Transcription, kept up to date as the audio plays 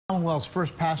Commonwealth's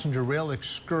first passenger rail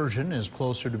excursion is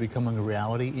closer to becoming a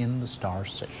reality in the Star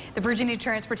City. The Virginia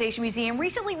Transportation Museum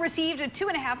recently received a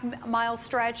 2.5-mile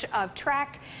stretch of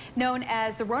track known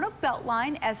as the Roanoke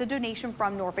Beltline as a donation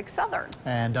from Norfolk Southern.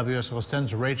 And WSLS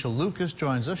 10's Rachel Lucas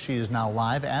joins us. She is now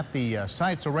live at the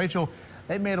site. So, Rachel,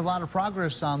 they made a lot of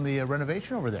progress on the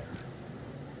renovation over there.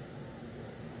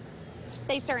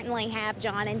 They certainly have,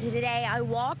 John. And today I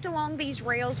walked along these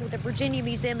rails with the Virginia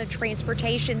Museum of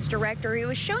Transportation's director, who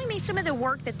was showing me some of the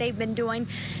work that they've been doing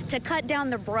to cut down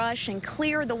the brush and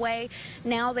clear the way.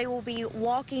 Now they will be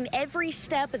walking every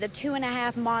step of the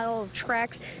 2.5 mile of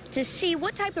tracks to see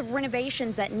what type of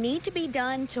renovations that need to be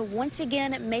done to once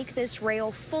again make this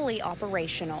rail fully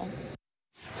operational.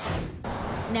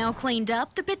 Now cleaned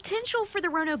up, the potential for the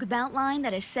Roanoke Beltline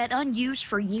that is set unused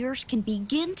for years can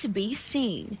begin to be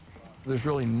seen. There's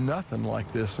really nothing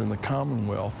like this in the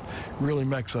Commonwealth. It really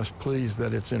makes us pleased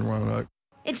that it's in Roanoke.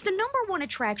 It's the #1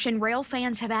 attraction rail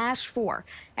fans have asked for.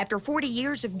 After 40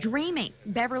 years of dreaming,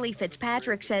 Beverly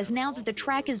Fitzpatrick says now that the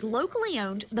track is locally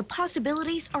owned, the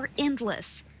possibilities are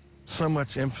endless. So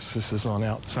much emphasis is on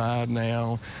outside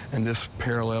now, and this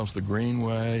parallels the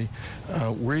Greenway.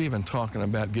 We're even talking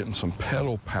about getting some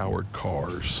pedal-powered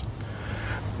cars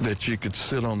that you could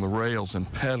sit on the rails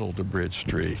and pedal to Bridge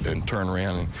Street and turn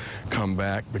around and come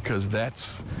back, because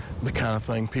that's the kind of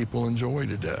thing people enjoy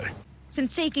today.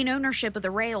 Since taking ownership of the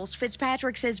rails,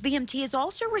 Fitzpatrick says VMT has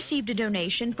also received a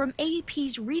donation from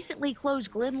AEP's recently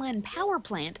closed Glen Lynn power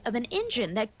plant of an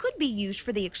engine that could be used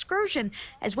for the excursion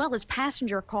as well as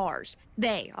passenger cars.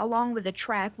 They, along with the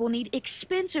track, will need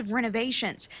expensive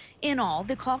renovations. In all,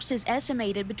 the cost is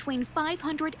estimated between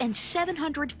 $500,000 and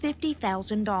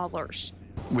 $750,000.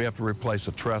 We have to replace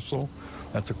a trestle.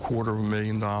 That's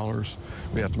 $250,000.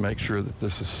 We have to make sure that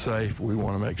this is safe. We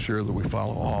want to make sure that we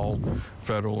follow all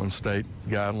federal and state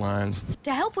guidelines.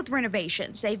 To help with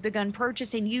renovations, they've begun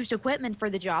purchasing used equipment for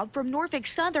the job from Norfolk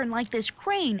Southern, like this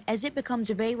crane, as it becomes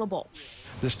available.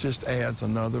 This just adds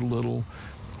another little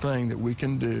thing that we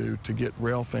can do to get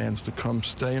rail fans to come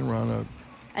stay in Roanoke.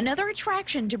 Another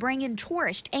attraction to bring in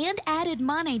tourists and added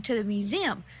money to the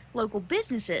museum, local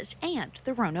businesses, and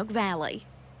the Roanoke Valley.